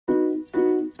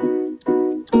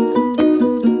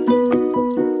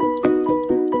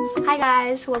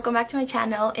guys, welcome back to my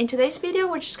channel. In today's video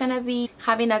we're just gonna be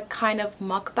having a kind of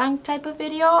mukbang type of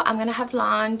video. I'm gonna have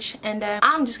lunch and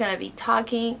I'm just gonna be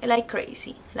talking like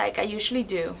crazy like I usually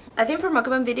do. I think for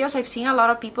mukbang videos I've seen a lot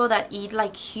of people that eat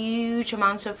like huge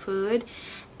amounts of food,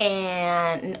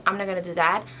 and I'm not gonna do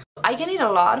that. I can eat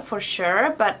a lot for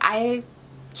sure, but I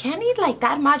can't eat like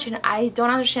that much, and I don't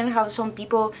understand how some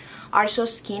people are so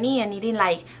skinny and eating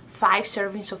like 5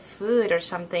 servings of food or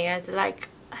something. It's like,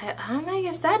 I'm like,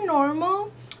 is that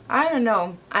normal? I don't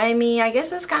know. I mean, I guess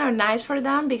that's kind of nice for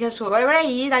them, because whatever I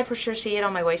eat, I for sure see it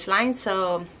on my waistline.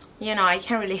 So, you know, I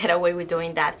can't really get away with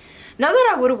doing that. Not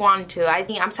that I would want to. I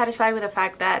think I'm satisfied with the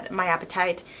fact that my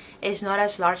appetite is not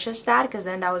as large as that, because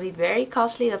then that would be very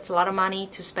costly. That's a lot of money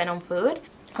to spend on food.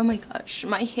 Oh my gosh,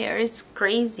 my hair is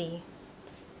crazy.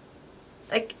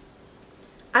 Like,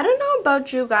 I don't know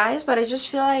about you guys, but I just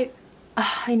feel like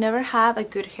I never have a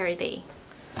good hair day.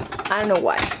 I don't know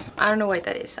why. I don't know why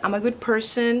that is. I'm a good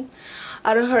person.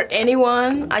 I don't hurt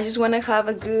anyone. I just want to have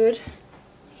a good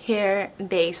hair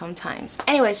day sometimes.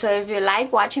 Anyway, so if you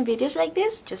like watching videos like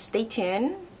this, just stay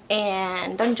tuned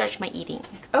and don't judge my eating.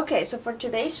 Okay, so for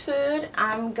today's food,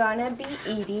 I'm gonna be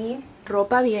eating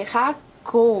Ropa Vieja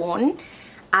con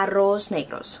arroz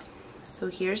negros. So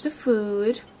here's the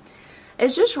food.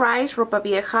 It's just rice, Ropa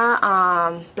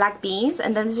Vieja, black beans,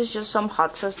 and then this is just some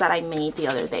hot sauce that I made the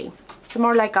other day. It's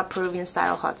more like a Peruvian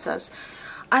style hot sauce.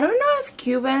 I don't know if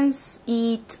Cubans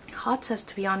eat hot sauce,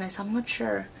 to be honest. I'm not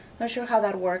sure. Not sure how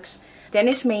that works.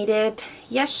 Dennis made it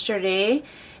yesterday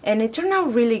and it turned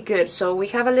out really good. So we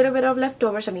have a little bit of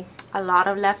leftovers. I mean, a lot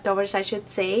of leftovers, I should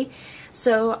say.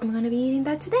 So I'm gonna be eating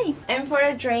that today. And for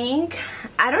a drink,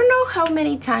 I don't know how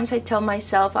many times I tell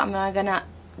myself I'm not gonna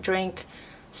drink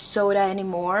soda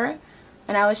anymore,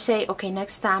 and I would say, okay,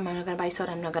 next time I'm not gonna buy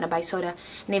soda, I'm not gonna buy soda,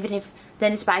 and even if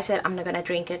Dennis buys it, I'm not gonna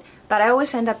drink it, but I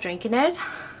always end up drinking it.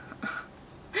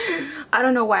 I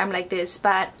don't know why I'm like this,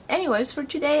 but anyways, for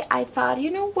today I thought, you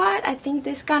know what, I think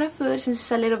this kind of food, since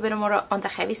it's a little bit more on the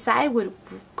heavy side, would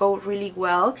go really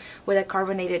well with a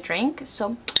carbonated drink.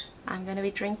 So I'm gonna be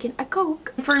drinking a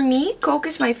Coke. For me, Coke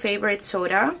is my favorite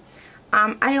soda.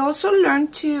 I also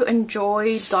learned to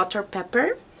enjoy Dr.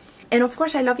 Pepper. And of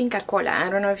course I love Inca Cola. I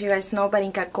don't know if you guys know, but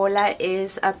Inca Cola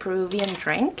is a Peruvian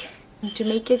drink. And to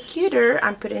make it cuter,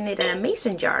 I'm putting it in a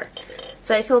mason jar,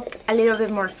 so I feel a little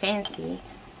bit more fancy.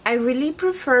 I really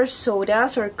prefer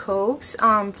sodas or Cokes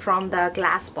from the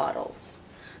glass bottles.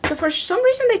 So for some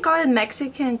reason they call it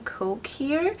Mexican Coke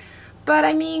here, but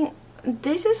I mean,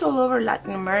 this is all over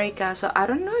Latin America, so I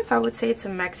don't know if I would say it's a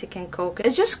Mexican Coke.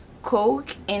 It's just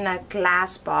Coke in a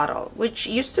glass bottle, which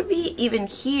used to be even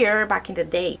here back in the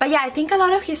day. But yeah, I think a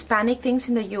lot of Hispanic things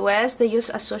in the US, they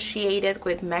just associate it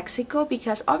with Mexico,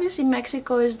 because obviously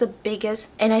Mexico is the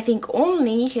biggest and I think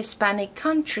only Hispanic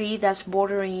country that's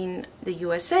bordering the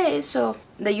USA. So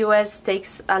the US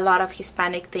takes a lot of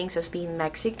Hispanic things as being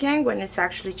Mexican, when it's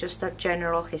actually just a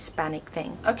general Hispanic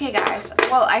thing. Okay guys,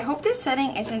 well, I hope this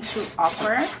setting isn't too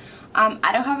awkward.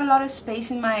 I don't have a lot of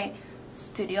space in my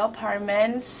studio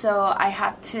apartment, so I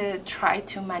have to try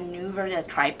to maneuver the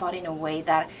tripod in a way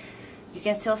that you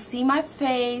can still see my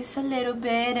face a little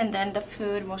bit, and then the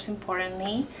food most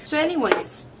importantly. So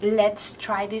anyways, let's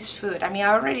try this food. I mean, I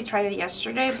already tried it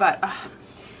yesterday, but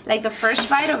like the first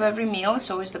bite of every meal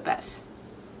is always the best.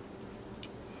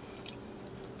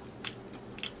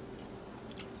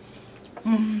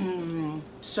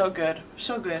 So good,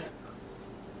 so good.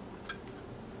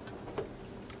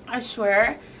 I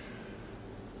swear,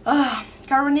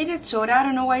 carbonated soda, I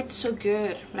don't know why it's so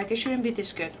good. Like, it shouldn't be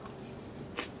this good.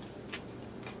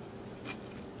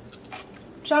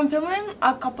 So I'm filming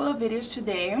a couple of videos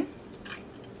today,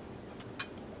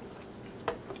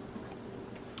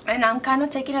 and I'm kind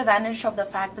of taking advantage of the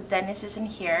fact that Dennis isn't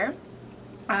here.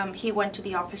 He went to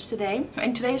the office today,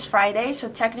 and today is Friday, so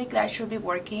technically I should be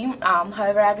working.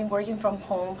 However, I've been working from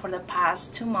home for the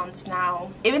past 2 months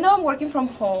now. Even though I'm working from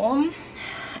home,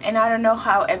 and I don't know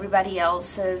how everybody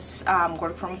else's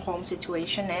work from home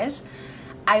situation is,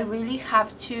 I really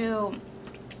have to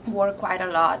work quite a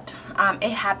lot.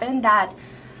 It happened that,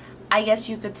 I guess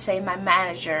you could say, my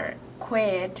manager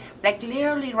quit like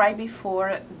literally right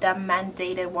before the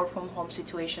mandated work from home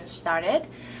situation started.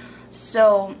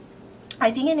 So I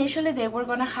think initially they were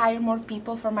gonna hire more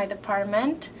people for my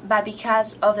department, but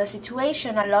because of the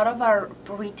situation, a lot of our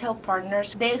retail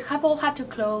partners, they have all had to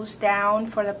close down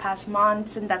for the past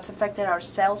months, and that's affected our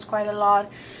sales quite a lot.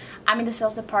 I'm in the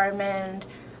sales department.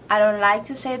 I don't like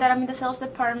to say that I'm in the sales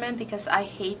department because I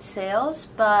hate sales,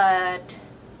 but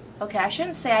okay, I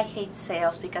shouldn't say I hate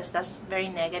sales because that's very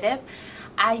negative.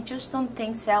 I just don't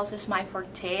think sales is my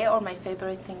forte or my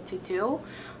favorite thing to do.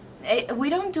 We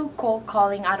don't do cold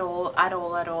calling at all.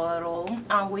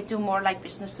 We do more like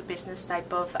business to business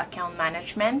type of account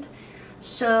management.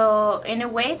 So in a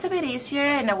way it's a bit easier,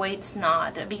 in a way it's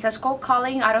not, because cold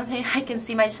calling, I don't think I can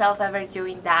see myself ever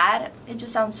doing that. It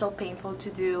just sounds so painful to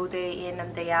do day in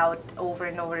and day out, over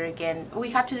and over again.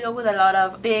 We have to deal with a lot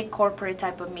of big corporate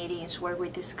type of meetings where we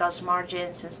discuss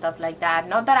margins and stuff like that.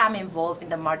 Not that I'm involved in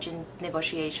the margin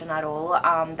negotiation at all,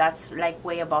 that's like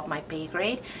way above my pay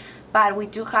grade, but we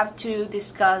do have to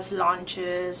discuss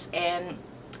launches and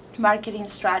marketing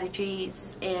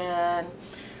strategies and,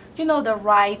 you know, the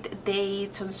right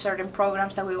dates on certain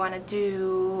programs that we want to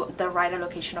do, the right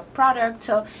allocation of product.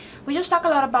 So we just talk a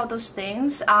lot about those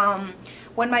things.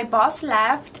 When my boss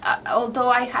left, although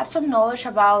I had some knowledge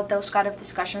about those kind of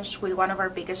discussions with one of our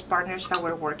biggest partners that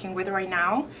we're working with right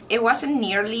now, it wasn't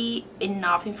nearly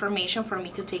enough information for me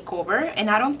to take over. And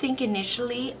I don't think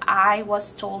initially I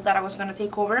was told that I was going to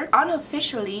take over.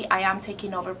 Unofficially, I am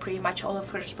taking over pretty much all of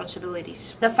her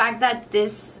responsibilities. The fact that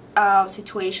this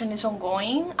situation is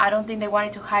ongoing, I don't think they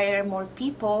wanted to hire more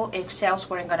people if sales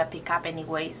weren't going to pick up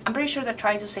anyways. I'm pretty sure they're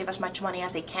trying to save as much money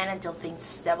as they can until things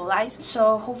stabilize.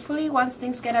 So hopefully once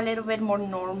things get a little bit more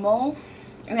normal,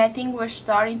 and I think we're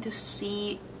starting to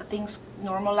see things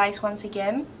normalize once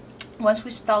again, once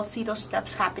we start see those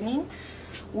steps happening,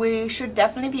 we should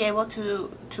definitely be able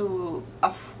to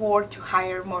afford to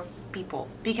hire more people.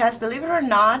 Because believe it or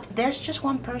not, there's just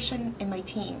one person in my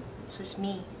team. So it's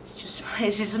me. It's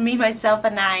just me, myself,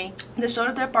 and I. The sort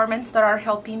of departments that are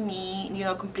helping me, you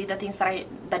know, complete the things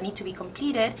that need to be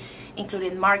completed,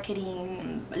 including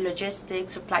marketing,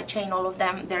 logistics, supply chain, all of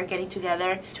them, they're getting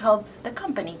together to help the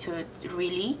company to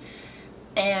really.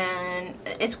 And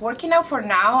it's working out for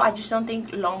now. I just don't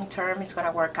think long term it's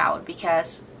gonna work out,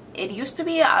 because it used to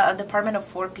be a department of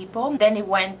 4 people, then it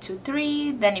went to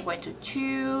 3, then it went to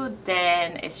 2,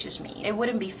 then it's just me. It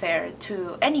wouldn't be fair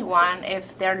to anyone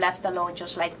if they're left alone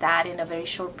just like that in a very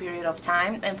short period of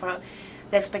time, and for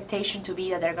the expectation to be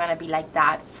that they're gonna be like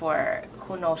that for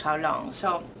who knows how long.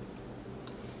 So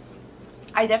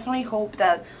I definitely hope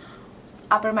that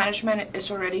upper management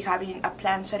is already having a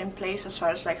plan set in place as far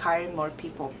as like hiring more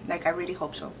people. Like, I really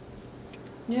hope so.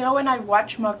 You know, when I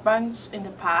watch mukbangs in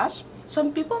the past,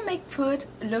 some people make food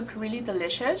look really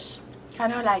delicious,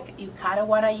 kind of like you kind of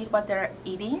want to eat what they're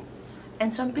eating.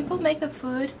 And some people make the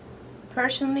food,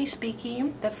 personally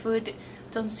speaking, the food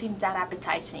doesn't seem that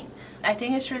appetizing. I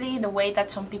think it's really the way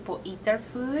that some people eat their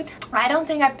food. I don't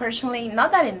think I personally,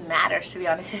 not that it matters to be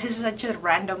honest, this is such a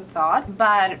random thought,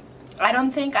 but I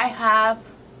don't think I have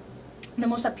the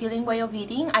most appealing way of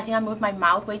eating. I think I move my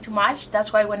mouth way too much.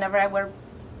 That's why whenever I wear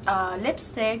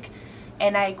lipstick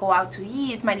and I go out to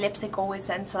eat, my lipstick always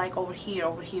ends like over here,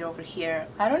 over here, over here.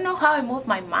 I don't know how I move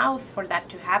my mouth for that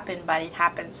to happen, but it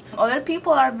happens. Other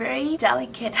people are very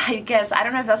delicate, I guess. I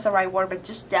don't know if that's the right word, but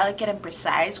just delicate and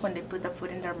precise when they put the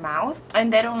food in their mouth.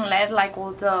 And they don't let like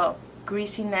all the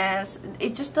greasiness,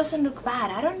 it just doesn't look bad.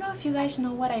 I don't know if you guys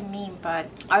know what I mean, but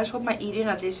I just hope my eating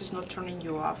at least is not turning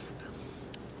you off.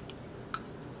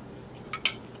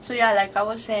 So yeah, like I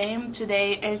was saying,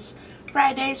 today is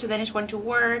Friday, so then it's going to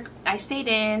work. I stayed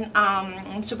in.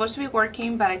 I'm supposed to be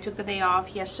working, but I took the day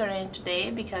off yesterday and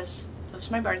today because it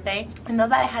was my birthday. And not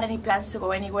that I had any plans to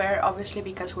go anywhere, obviously,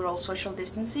 because we're all social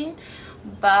distancing,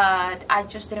 but I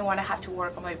just didn't want to have to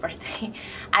work on my birthday.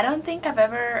 I don't think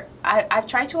I've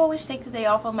tried to always take the day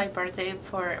off on my birthday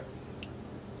for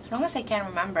as long as I can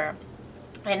remember.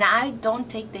 And I don't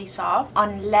take days off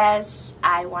unless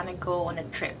I want to go on a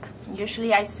trip.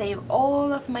 Usually I save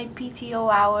all of my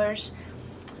PTO hours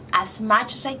as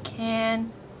much as I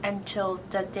can until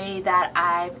the day that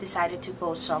I've decided to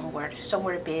go somewhere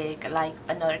big, like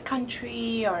another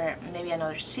country or maybe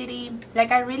another city.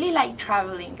 Like, I really like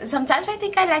traveling. Sometimes I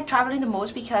think I like traveling the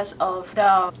most because of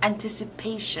the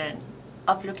anticipation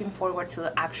of looking forward to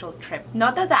the actual trip.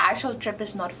 Not that the actual trip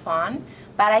is not fun,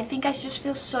 but I think I just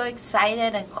feel so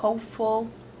excited and hopeful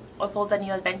of all the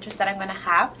new adventures that I'm gonna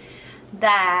have,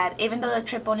 that even though the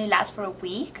trip only lasts for a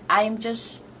week, I'm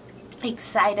just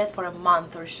excited for a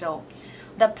month or so.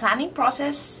 The planning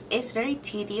process is very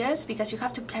tedious because you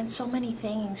have to plan so many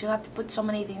things, you have to put so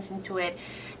many things into it.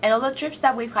 And all the trips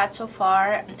that we've had so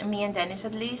far, me and Dennis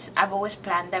at least, I've always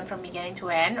planned them from beginning to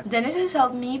end. Dennis has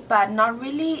helped me, but not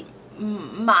really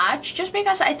much, just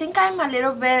because I think I'm a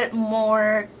little bit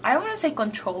more, I don't want to say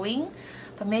controlling,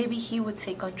 but maybe he would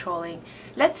say controlling.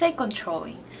 Let's say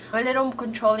controlling. I'm a little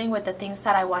controlling with the things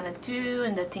that I want to do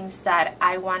and the things that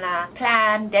I want to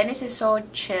plan. Dennis is so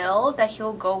chill that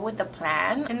he'll go with the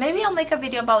plan. And maybe I'll make a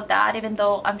video about that, even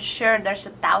though I'm sure there's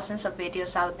thousands of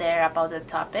videos out there about the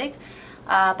topic.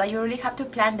 but you really have to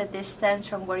plan the distance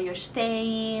from where you're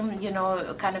staying, you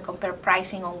know, kind of compare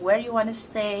pricing on where you want to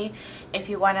stay, if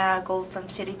you want to go from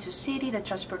city to city, the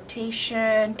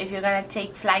transportation, if you're going to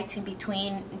take flights in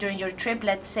between during your trip.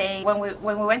 Let's say when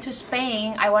we went to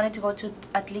Spain, I wanted to go to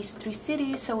at least 3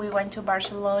 cities, so we went to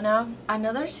Barcelona.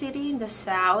 Another city in the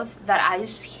south that I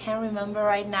just can't remember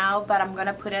right now, but I'm going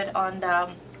to put it on the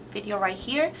video right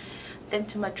here, then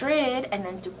to Madrid, and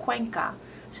then to Cuenca.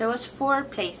 So it was 4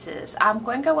 places.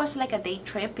 Cuenca was like a day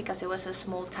trip because it was a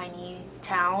small tiny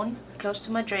town close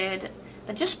to Madrid.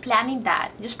 But just planning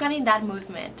that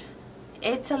movement,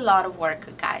 it's a lot of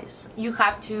work, guys. You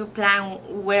have to plan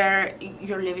where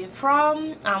you're living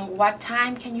from, what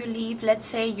time can you leave. Let's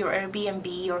say your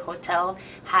Airbnb or hotel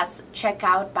has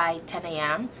checkout by 10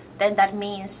 a.m. Then that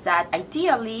means that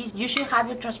ideally you should have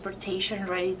your transportation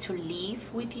ready to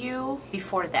leave with you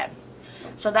before then.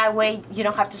 So that way you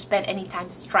don't have to spend any time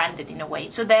stranded in a way.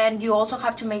 So then you also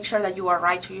have to make sure that you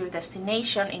arrive to your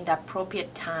destination in the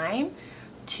appropriate time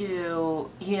to,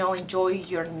 you know, enjoy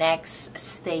your next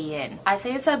stay in. I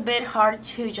think it's a bit hard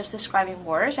to just describe in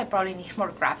words. I probably need more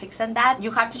graphics than that.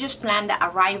 You have to just plan the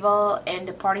arrival and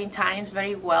departing times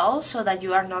very well so that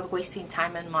you are not wasting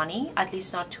time and money, at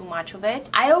least not too much of it.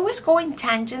 I always go in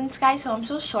tangents, guys, so I'm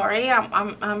so sorry.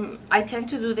 I tend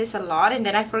to do this a lot and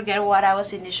then I forget what I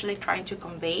was initially trying to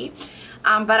convey.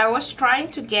 But I was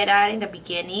trying to get at in the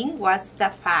beginning was the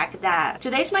fact that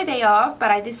today's my day off,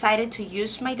 but I decided to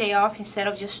use my day off instead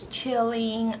of just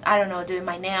chilling, I don't know, doing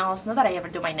my nails. Not that I ever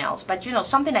do my nails, but you know,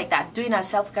 something like that, doing a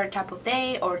self-care type of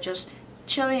day, or just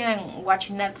chilling and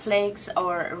watching Netflix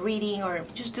or reading or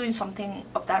just doing something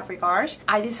of that regards.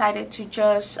 I decided to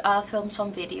just film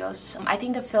some videos. I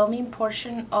think the filming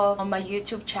portion of my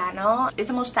YouTube channel is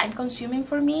the most time consuming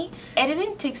for me.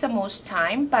 Editing takes the most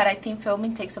time, but I think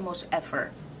filming takes the most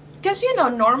effort. Because, you know,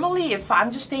 normally if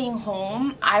I'm just staying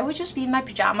home, I would just be in my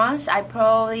pajamas. I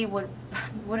probably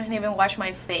wouldn't even wash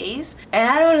my face, and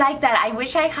I don't like that. I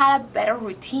wish I had a better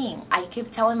routine. I keep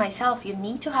telling myself you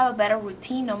need to have a better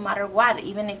routine no matter what.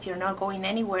 Even if you're not going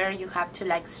anywhere, you have to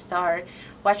like start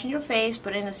washing your face,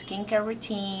 put in a skincare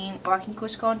routine, walking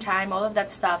Cusco on time, all of that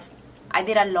stuff. I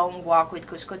did a long walk with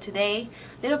Cusco today,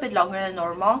 a little bit longer than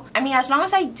normal. I mean, as long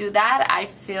as I do that, I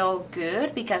feel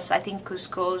good, because I think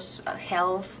Cusco's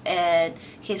health and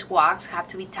his walks have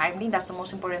to be timely. That's the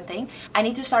most important thing. I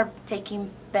need to start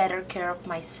taking better care of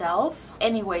myself.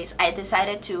 Anyways, I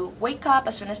decided to wake up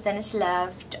as soon as Dennis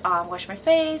left, wash my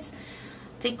face,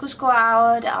 take Cusco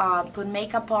out, put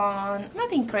makeup on.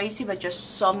 Nothing crazy, but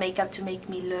just some makeup to make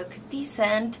me look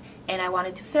decent, and I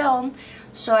wanted to film.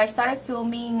 So I started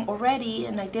filming already,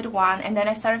 and I did one, and then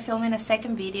I started filming a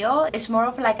second video. It's more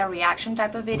of like a reaction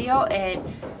type of video, and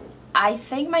I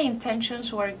think my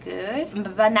intentions were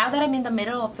good, but now that I'm in the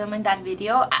middle of filming that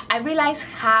video, I realized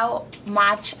how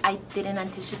much I didn't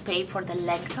anticipate for the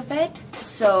length of it.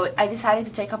 So I decided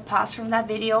to take a pause from that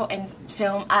video and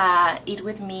film a eat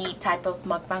with me type of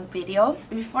mukbang video.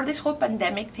 Before this whole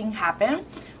pandemic thing happened,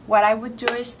 what I would do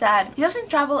is that he doesn't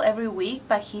travel every week,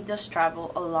 but he does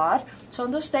travel a lot. So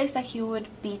on those days that he would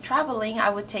be traveling, I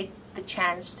would take the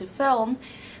chance to film,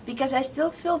 because I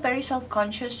still feel very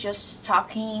self-conscious just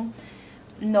talking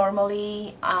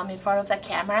normally in front of the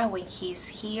camera when he's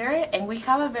here, and we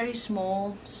have a very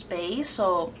small space,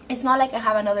 so it's not like I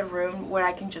have another room where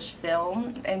I can just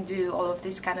film and do all of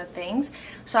these kind of things.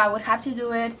 So I would have to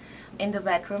do it in the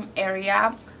bedroom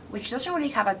area, which doesn't really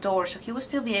have a door, so he will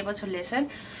still be able to listen.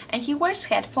 And he wears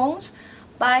headphones,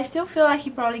 but I still feel like he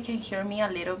probably can hear me a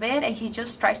little bit, and he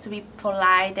just tries to be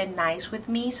polite and nice with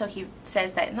me. So he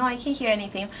says that, no, I can't hear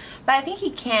anything, but I think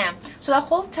he can. So the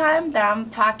whole time that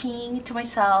I'm talking to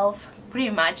myself,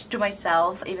 pretty much to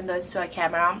myself, even though it's to a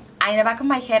camera, in the back of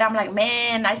my head I'm like,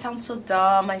 man, I sound so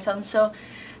dumb, I sound so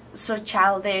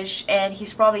childish, and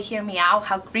he's probably hearing me out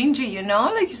how cringy, you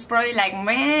know, like he's probably like,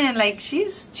 man, like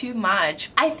she's too much.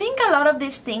 I think a lot of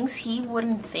these things he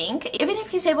wouldn't think, even if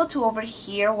he's able to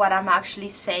overhear what I'm actually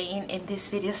saying in these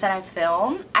videos that I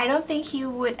film. I don't think he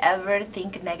would ever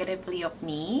think negatively of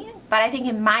me, but I think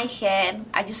in my head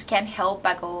I just can't help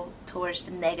but go towards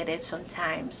the negative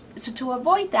sometimes. So to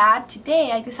avoid that,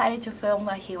 today I decided to film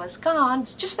while he was gone,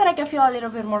 just so that I can feel a little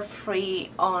bit more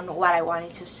free on what I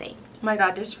wanted to say. Oh my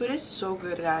god, this food is so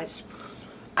good, guys.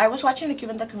 I was watching a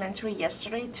Cuban documentary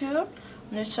yesterday too,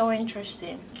 and it's so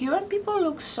interesting. Cuban people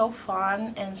look so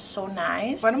fun and so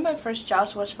nice. One of my first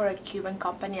jobs was for a Cuban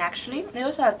company, actually. It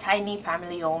was a tiny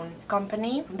family-owned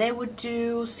company. They would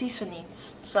do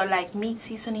seasonings, so like meat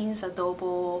seasonings,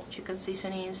 adobo, chicken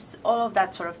seasonings, all of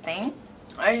that sort of thing.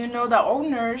 And you know, the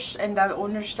owners and the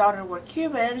owner's daughter were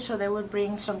Cuban, so they would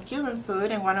bring some Cuban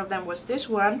food, and one of them was this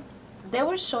one. They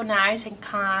were so nice and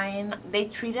kind. They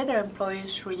treated their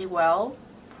employees really well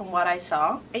from what I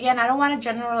saw. Again, I don't want to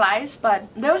generalize, but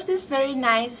there was this very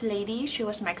nice lady. She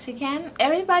was Mexican.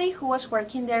 Everybody who was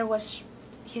working there was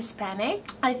Hispanic,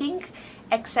 I think,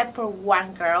 except for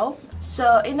one girl.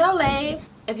 So in LA,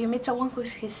 if you meet someone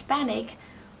who's Hispanic,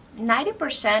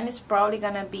 90% is probably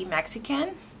gonna be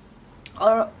Mexican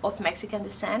or of Mexican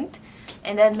descent,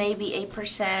 and then maybe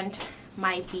 8%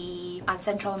 might be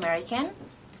Central American,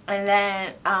 and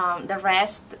then the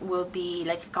rest will be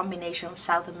like a combination of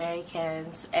South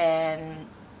Americans and,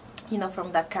 you know,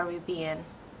 from the Caribbean.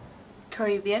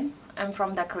 I'm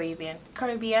from the Caribbean.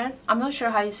 I'm not sure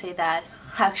how you say that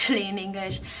actually in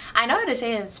English. I know how to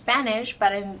say it in Spanish,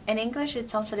 but in English it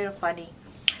sounds a little funny.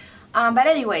 But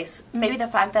anyways, maybe the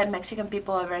fact that Mexican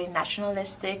people are very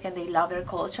nationalistic and they love their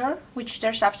culture, which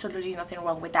there's absolutely nothing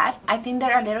wrong with that. I think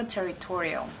they're a little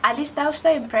territorial. At least that was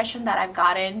the impression that I've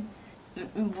gotten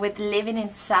with living in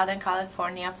Southern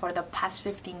California for the past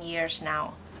 15 years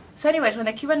now. So anyways, when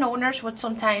the Cuban owners would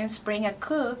sometimes bring a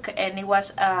cook, and it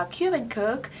was a Cuban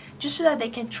cook, just so that they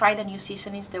can try the new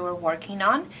seasonings they were working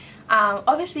on.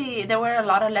 Obviously, there were a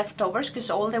lot of leftovers because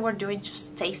all they were doing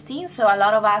just tasting, so a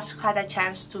lot of us had a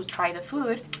chance to try the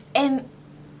food. And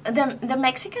the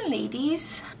Mexican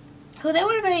ladies, who they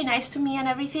were very nice to me and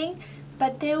everything,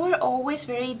 but they were always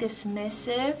very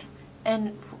dismissive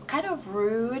and kind of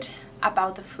rude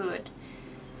about the food,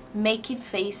 making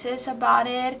faces about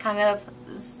it, kind of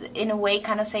in a way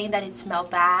kind of saying that it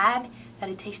smelled bad, that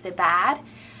it tasted bad.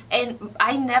 And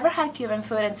I never had Cuban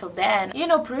food until then. You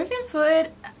know, Peruvian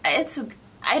food,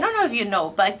 I don't know if you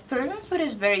know, but Peruvian food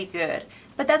is very good.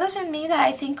 But that doesn't mean that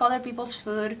I think other people's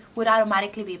food would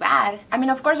automatically be bad. I mean,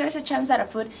 of course, there's a chance that a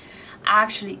food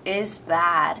actually is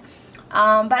bad.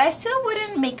 But I still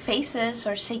wouldn't make faces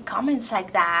or say comments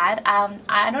like that.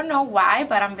 I don't know why,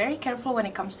 but I'm very careful when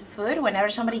it comes to food. Whenever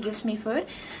somebody gives me food,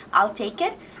 I'll take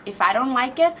it. If I don't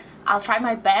like it, I'll try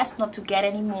my best not to get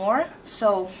any more.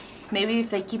 So maybe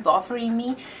if they keep offering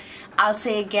me, I'll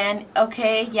say again,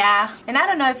 okay, yeah. And I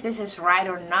don't know if this is right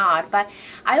or not, but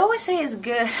I always say it's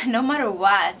good no matter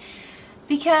what.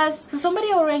 Because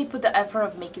somebody already put the effort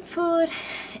of making food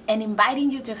and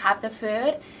inviting you to have the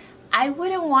food. I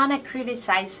wouldn't want to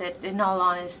criticize it, in all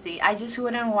honesty. I just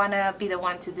wouldn't want to be the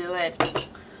one to do it.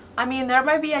 I mean, there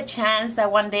might be a chance that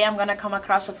one day I'm going to come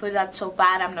across a food that's so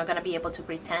bad I'm not going to be able to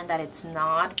pretend that it's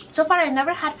not. So far, I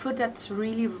never had food that's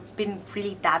really been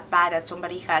really that bad that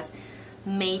somebody has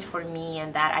made for me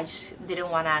and that I just didn't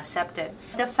want to accept it.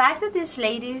 The fact that these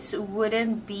ladies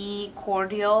wouldn't be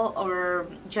cordial or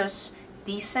just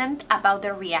decent about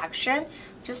their reaction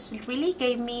just really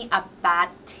gave me a bad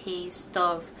taste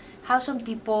of how some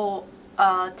people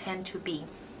tend to be.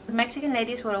 Mexican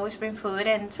ladies would always bring food,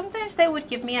 and sometimes they would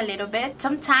give me a little bit.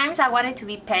 Sometimes I wanted to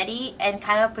be petty and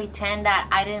kind of pretend that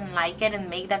I didn't like it and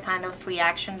make that kind of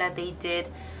reaction that they did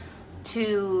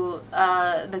to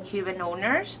the Cuban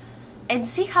owners and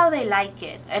see how they like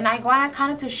it. And I want to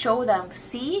kind of to show them,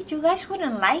 see, you guys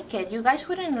wouldn't like it. You guys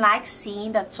wouldn't like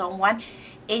seeing that someone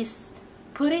is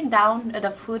putting down the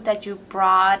food that you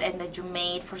brought and that you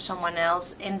made for someone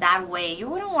else in that way. You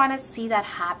wouldn't want to see that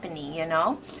happening, you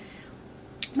know?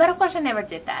 But of course I never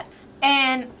did that.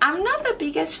 And I'm not the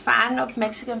biggest fan of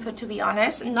Mexican food, to be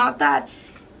honest. Not that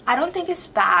I don't think it's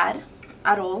bad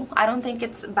at all. I don't think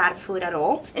it's bad food at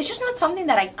all. It's just not something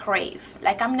that I crave.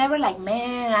 Like, I'm never like,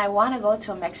 man, I want to go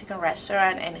to a Mexican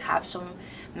restaurant and have some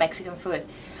Mexican food.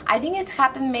 I think it's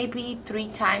happened maybe 3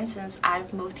 times since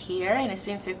I've moved here, and it's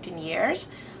been 15 years.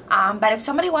 But if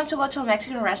somebody wants to go to a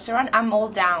Mexican restaurant, I'm all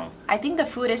down. I think the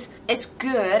food is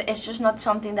good. It's just not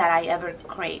something that I ever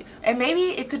crave. And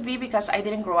maybe it could be because I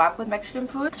didn't grow up with Mexican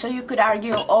food. So you could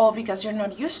argue, oh, because you're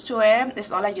not used to it,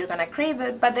 it's not like you're gonna crave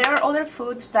it. But there are other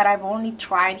foods that I've only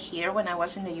tried here when I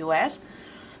was in the US,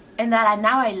 and that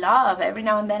now I love. Every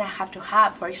now and then I have to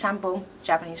have. For example,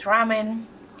 Japanese ramen.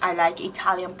 I like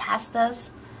Italian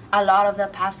pastas. A lot of the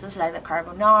pastas, like the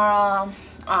carbonara,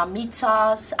 meat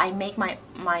sauce. I make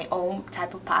my own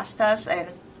type of pastas, and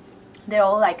they're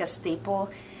all like a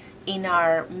staple in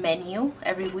our menu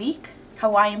every week.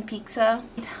 Hawaiian pizza.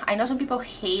 I know some people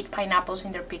hate pineapples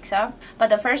in their pizza, but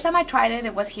the first time I tried it,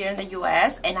 it was here in the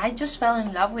US, and I just fell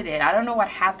in love with it. I don't know what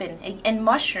happened. And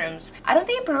mushrooms. I don't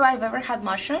think in Peru I've ever had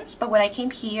mushrooms, but when I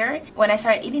came here, when I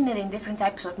started eating it in different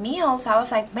types of meals, I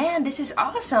was like, man, this is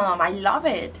awesome. I love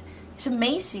it. It's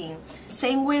amazing.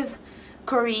 Same with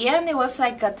Korean. It was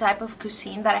like a type of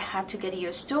cuisine that I had to get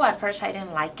used to. At first I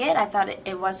didn't like it. I thought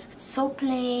it was so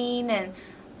plain and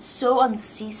so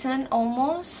unseasoned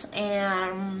almost,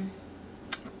 and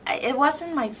it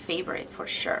wasn't my favorite for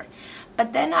sure.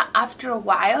 But then after a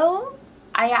while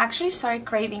I actually started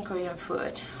craving Korean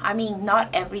food. I mean, not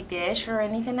every dish or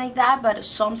anything like that, but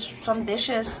some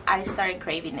dishes I started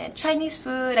craving it. Chinese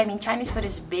food, I mean, Chinese food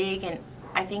is big and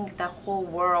I think the whole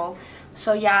world.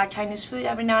 So yeah, Chinese food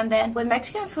every now and then. With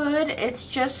Mexican food, it's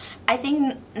just, I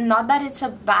think not that it's a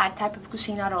bad type of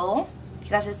cuisine at all,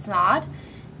 because it's not.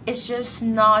 It's just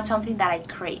not something that I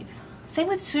crave. Same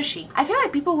with sushi. I feel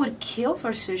like people would kill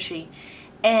for sushi,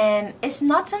 and it's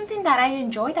not something that I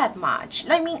enjoy that much.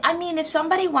 I mean, if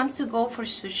somebody wants to go for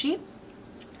sushi,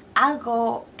 I'll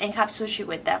go and have sushi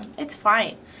with them. It's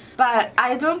fine. But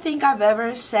I don't think I've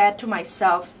ever said to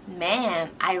myself,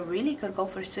 man, I really could go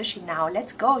for sushi now.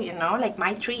 Let's go, you know, like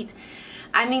my treat.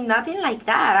 I mean, nothing like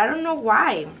that. I don't know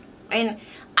why. And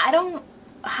I don't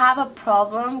have a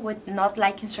problem with not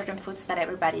liking certain foods that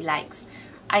everybody likes.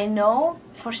 I know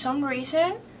for some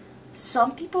reason,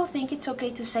 some people think it's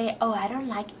okay to say, oh, I don't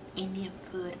like Indian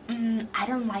food. I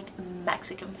don't like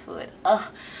Mexican food.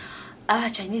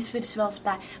 Chinese food smells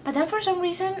bad. But then for some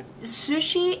reason,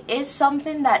 sushi is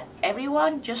something that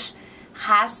everyone just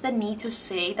has the need to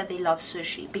say that they love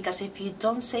sushi. Because if you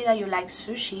don't say that you like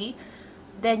sushi,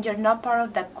 then you're not part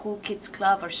of the cool kids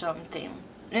club or something.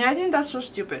 And I think that's so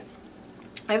stupid.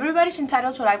 Everybody's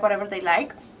entitled to like whatever they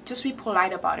like. Just be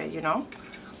polite about it, you know?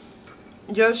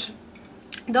 Just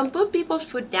don't put people's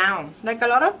food down. Like, a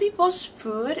lot of people's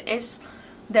food is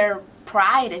their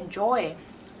pride and joy.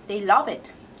 They love it.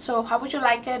 So how would you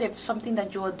like it if something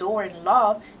that you adore and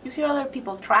love, you hear other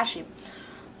people trash it?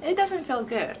 It doesn't feel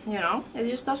good, you know? It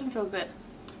just doesn't feel good.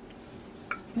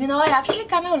 You know, I actually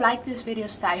kind of like this video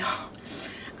style.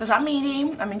 Because I'm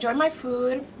eating, I'm enjoying my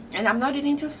food, and I'm not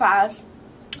eating too fast.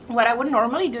 What I would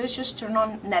normally do is just turn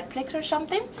on Netflix or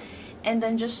something, and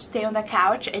then just stay on the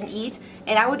couch and eat.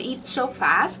 And I would eat so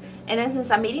fast, and then since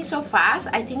I'm eating so fast,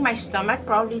 I think my stomach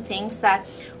probably thinks that,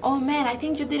 oh man, I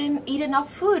think you didn't eat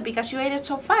enough food because you ate it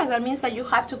so fast. That means that you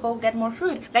have to go get more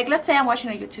food. Like, let's say I'm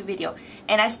watching a YouTube video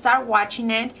and I start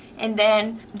watching it, and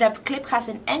then the clip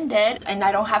hasn't ended and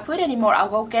I don't have food anymore. I'll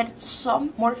go get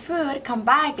some more food, come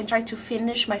back and try to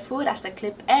finish my food as the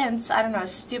clip ends. I don't know,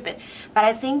 it's stupid. But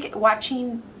I think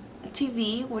watching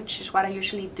TV, which is what I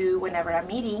usually do whenever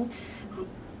I'm eating,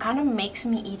 kind of makes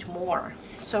me eat more.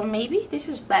 So maybe this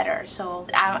is better. So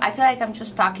I feel like I'm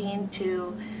just talking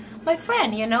to my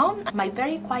friend, you know, my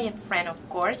very quiet friend, of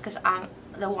course, because I'm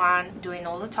the one doing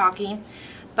all the talking,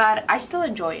 but I still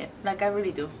enjoy it. Like, I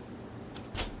really do.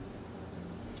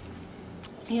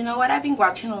 You know what I've been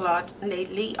watching a lot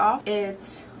lately of?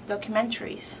 It's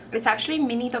documentaries. It's actually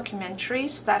mini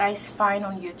documentaries that I find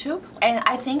on YouTube, and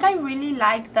I think I really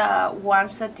like the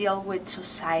ones that deal with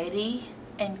society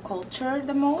and culture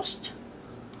the most.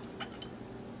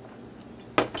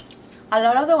 A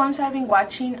lot of the ones I've been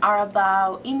watching are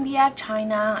about India,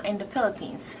 China, and the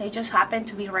Philippines. They just happened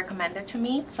to be recommended to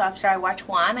me, so after I watch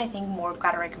one, I think more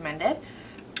got recommended.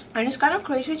 And it's kind of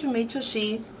crazy to me to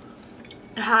see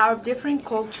how different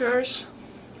cultures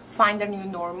find their new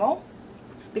normal.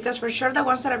 Because for sure the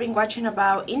ones that I've been watching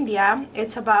about India,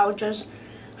 it's about just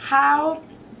how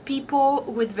people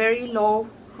with very low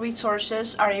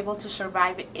resources are able to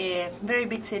survive in very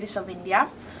big cities of India.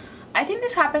 I think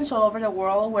this happens all over the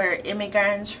world, where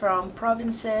immigrants from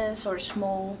provinces or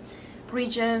small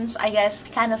regions, I guess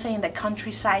kind of say in the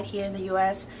countryside here in the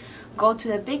US, go to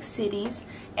the big cities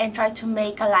and try to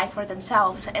make a life for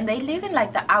themselves, and they live in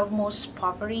like the utmost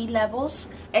poverty levels,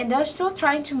 and they're still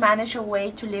trying to manage a way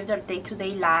to live their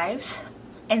day-to-day lives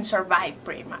and survive,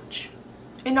 pretty much.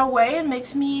 In a way, it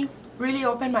makes me really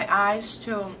open my eyes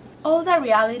to all the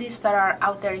realities that are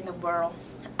out there in the world.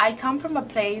 I come from a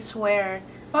place where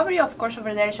poverty, of course,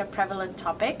 over there is a prevalent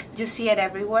topic. You see it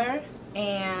everywhere,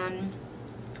 and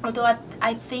although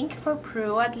I think for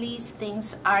Peru at least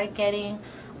things are getting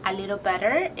a little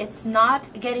better, it's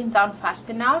not getting done fast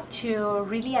enough to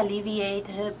really alleviate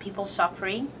people's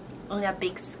suffering on a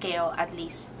big scale, at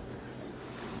least.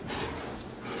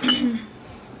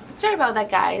 Sorry about that,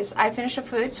 guys. I finished the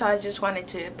food, so I just wanted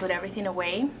to put everything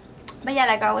away. But yeah,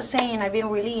 like I was saying, I've been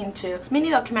really into mini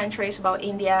documentaries about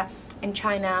India and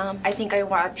China. I think I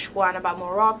watched one about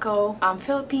Morocco,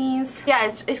 Philippines. Yeah,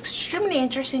 it's extremely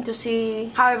interesting to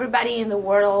see how everybody in the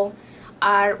world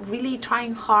are really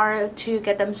trying hard to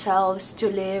get themselves to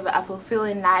live a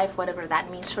fulfilling life, whatever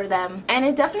that means for them. And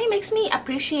it definitely makes me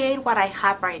appreciate what I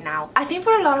have right now. I think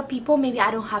for a lot of people, maybe I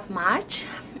don't have much,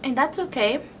 and that's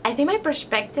okay. I think my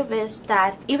perspective is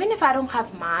that even if I don't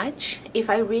have much, if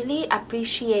I really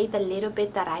appreciate the little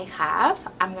bit that I have,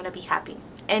 I'm gonna be happy.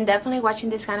 And definitely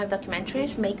watching this kind of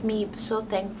documentaries make me so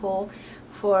thankful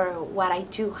for what I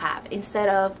do have, instead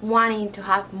of wanting to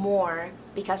have more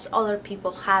because other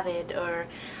people have it, or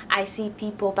I see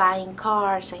people buying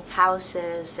cars and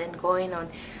houses and going on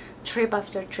trip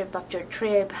after trip after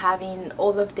trip, having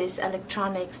all of these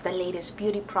electronics, the latest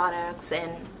beauty products,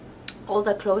 and all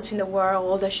the clothes in the world,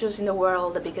 all the shoes in the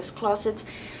world, the biggest closets.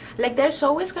 Like, there's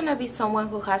always gonna be someone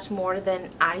who has more than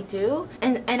I do,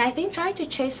 and I think trying to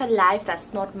chase a life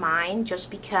that's not mine just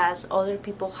because other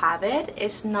people have it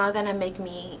is not gonna make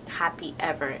me happy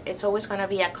ever. It's always gonna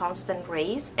be a constant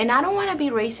race, and I don't want to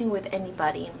be racing with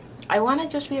anybody. I want to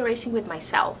just be racing with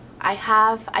myself. I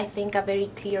have, I think, a very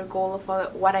clear goal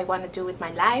of what I want to do with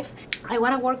my life. I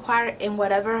want to work hard in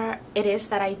whatever it is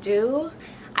that I do.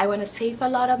 I want to save a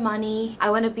lot of money. I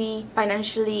want to be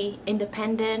financially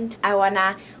independent. I want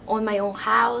to own my own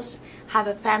house, have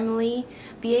a family,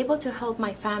 be able to help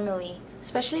my family,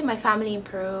 especially my family in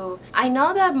Peru. I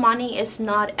know that money is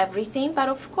not everything, but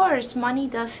of course money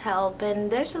does help, and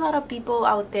there's a lot of people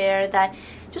out there that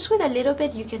just with a little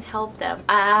bit you can help them.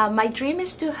 My dream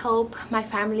is to help my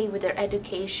family with their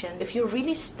education. If you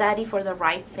really study for the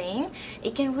right thing,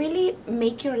 it can really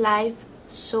make your life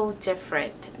so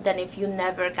different than if you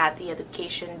never got the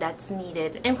education that's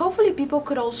needed. And hopefully people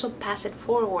could also pass it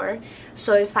forward,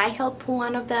 so if I help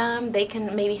one of them, they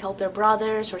can maybe help their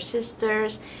brothers or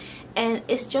sisters, and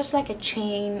it's just like a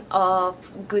chain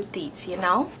of good deeds, you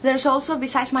know. There's also,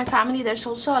 besides my family, there's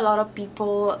also a lot of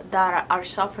people that are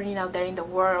suffering out there in the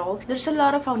world. There's a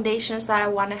lot of foundations that I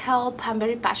want to help. I'm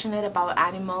very passionate about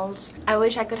animals. I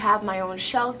wish I could have my own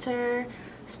shelter,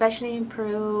 especially in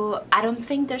Peru. I don't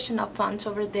think there's enough funds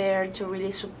over there to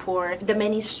really support the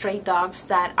many stray dogs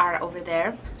that are over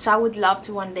there. So I would love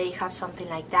to one day have something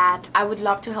like that. I would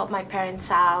love to help my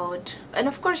parents out. And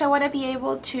of course I want to be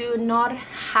able to not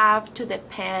have to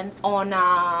depend on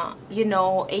a, you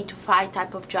know, 8 to 5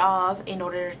 type of job in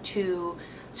order to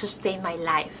sustain my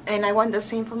life. And I want the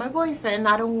same for my boyfriend.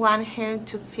 I don't want him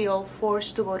to feel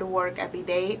forced to go to work every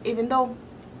day, even though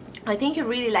I think he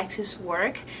really likes his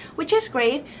work, which is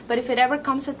great, but if it ever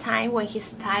comes a time when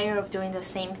he's tired of doing the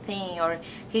same thing, or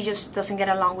he just doesn't get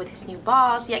along with his new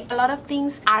boss, yeah, a lot of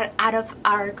things are out of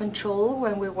our control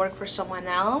when we work for someone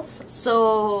else.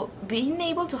 So being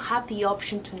able to have the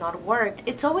option to not work,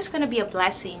 it's always going to be a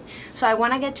blessing. So I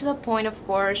want to get to the point, of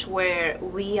course, where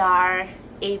we are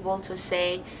able to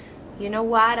say, you know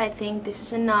what, I think this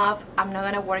is enough, I'm not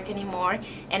gonna work anymore,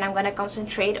 and I'm gonna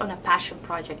concentrate on a passion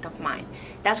project of mine.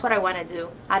 That's what I want to do.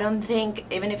 I don't think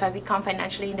even if I become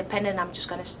financially independent, I'm just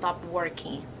gonna stop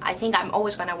working. I think I'm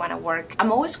always gonna want to work.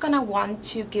 I'm always gonna want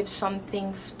to give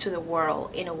something to the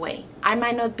world in a way. I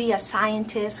might not be a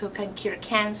scientist who can cure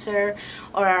cancer,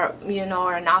 or, you know,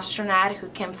 or an astronaut who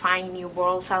can find new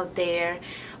worlds out there,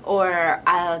 or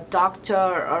a doctor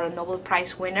or a Nobel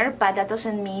Prize winner, but that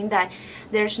doesn't mean that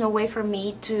there's no way for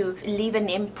me to leave an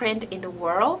imprint in the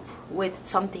world with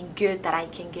something good that I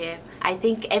can give. I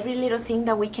think every little thing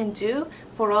that we can do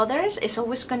for others is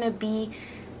always going to be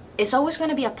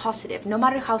a positive, no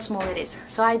matter how small it is.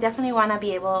 So I definitely want to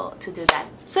be able to do that.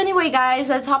 So anyway, guys,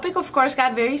 the topic of course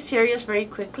got very serious very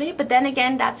quickly, but then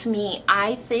again, that's me.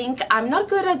 I think I'm not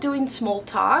good at doing small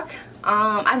talk.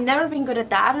 I've never been good at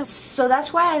that, so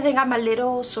that's why I think I'm a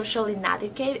little social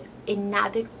inadequate.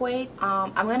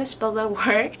 I'm gonna spell that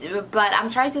word, but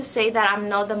I'm trying to say that I'm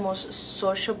not the most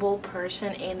sociable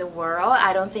person in the world.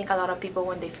 I don't think a lot of people,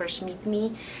 when they first meet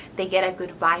me, they get a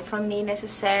good vibe from me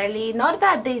necessarily. Not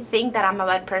that they think that I'm a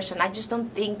bad person, I just don't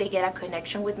think they get a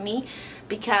connection with me,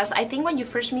 because I think when you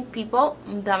first meet people,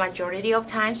 the majority of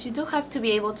times you do have to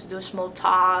be able to do small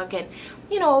talk and,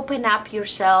 you know, open up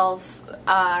yourself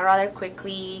rather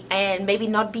quickly, and maybe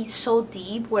not be so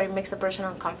deep where it makes the person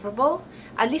uncomfortable.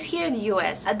 At least here in the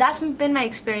US, that's been my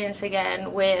experience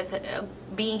again with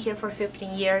being here for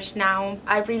 15 years now.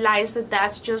 I've realized that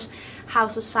that's just how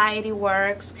society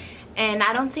works, and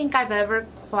I don't think I've ever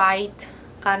quite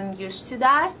gotten used to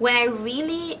that. When I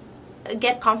really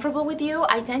get comfortable with you,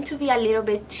 I tend to be a little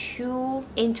bit too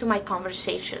into my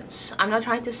conversations. I'm not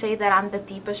trying to say that I'm the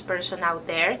deepest person out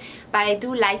there, but I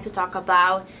do like to talk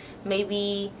about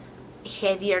maybe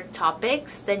heavier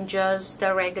topics than just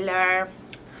the regular,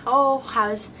 oh,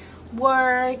 how's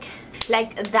work,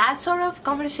 like that sort of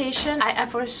conversation. I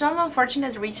for some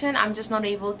unfortunate reason, I'm just not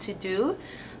able to do.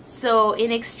 So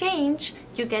in exchange,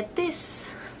 you get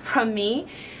this from me,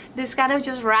 this kind of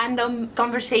just random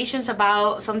conversations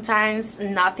about sometimes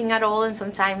nothing at all and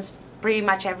sometimes pretty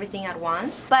much everything at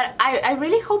once. But I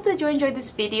really hope that you enjoyed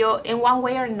this video in one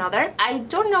way or another. I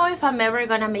don't know if I'm ever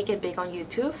gonna make it big on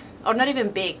YouTube, or not even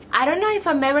big. I don't know if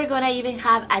I'm ever gonna even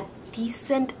have a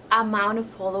decent amount of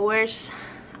followers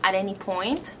at any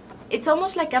point. It's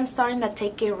almost like I'm starting a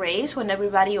 10K race when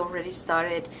everybody already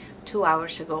started 2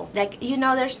 hours ago. Like, you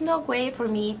know, there's no way for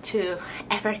me to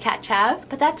ever catch up,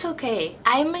 but that's okay.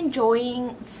 I'm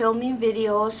enjoying filming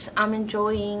videos. I'm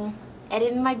enjoying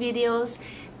editing my videos,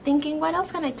 thinking what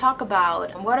else can I talk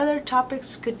about? What other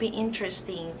topics could be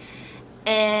interesting?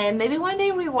 And maybe one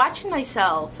day rewatching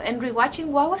myself and rewatching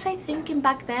what was I thinking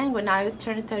back then when I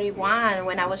turned 31,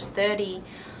 when I was 30.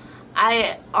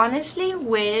 I honestly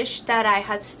wish that I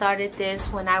had started this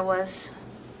when I was,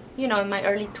 you know, in my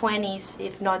early 20s,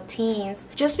 if not teens,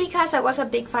 just because I was a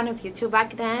big fan of YouTube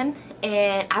back then,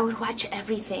 and I would watch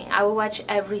everything.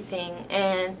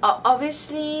 And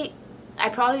obviously I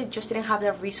probably just didn't have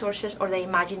the resources or the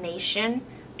imagination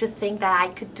to think that I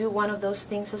could do one of those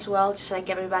things as well, just like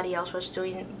everybody else was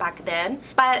doing back then.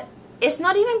 But it's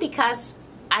not even because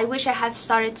I wish I had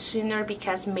started sooner,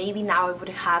 because maybe now I would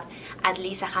have at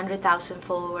least 100,000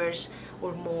 followers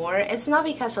or more. It's not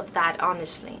because of that,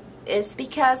 honestly. It's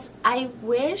because I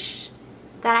wish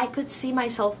that I could see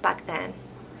myself back then.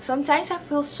 Sometimes I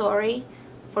feel sorry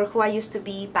for who I used to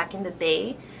be back in the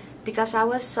day, because I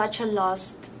was such a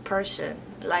lost person.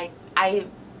 Like, I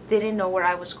didn't know where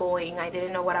I was going. I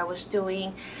didn't know what I was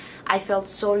doing. I felt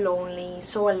so lonely,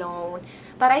 so alone.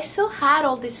 But I still had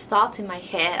all these thoughts in my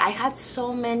head. I had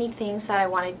so many things that I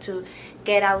wanted to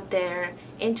get out there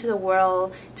into the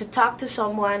world, to talk to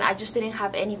someone. I just didn't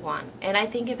have anyone. And I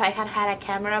think if I had had a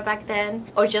camera back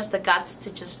then, or just the guts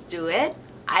to just do it,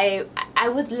 I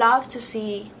would love to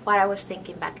see what I was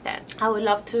thinking back then. I would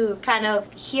love to kind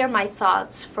of hear my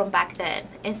thoughts from back then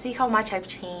and see how much I've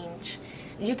changed.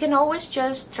 You can always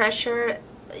just treasure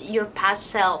your past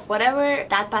self, whatever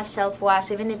that past self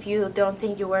was, even if you don't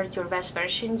think you were your best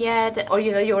version yet, or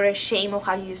you know, you were ashamed of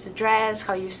how you used to dress,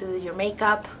 how you used to do your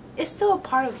makeup. It's still a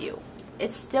part of you.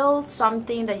 It's still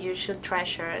something that you should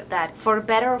treasure, that for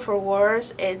better or for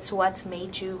worse, it's what's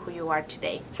made you who you are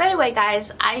today. So anyway,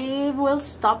 guys, I will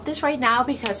stop this right now,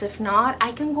 because if not,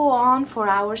 I can go on for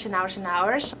hours and hours and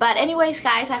hours. But anyways,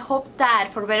 guys, I hope that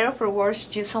for better or for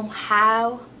worse, you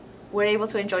somehow were able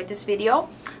to enjoy this video.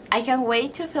 I can't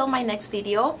wait to film my next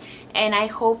video, and I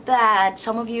hope that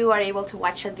some of you are able to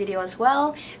watch that video as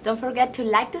well. Don't forget to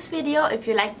like this video if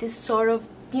you like this sort of,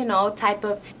 you know, type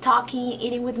of talking,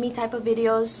 eating with me type of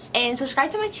videos, and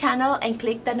subscribe to my channel and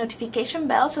click the notification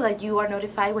bell so that you are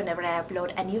notified whenever I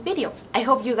upload a new video. I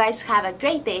hope you guys have a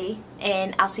great day,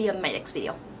 and I'll see you on my next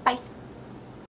video.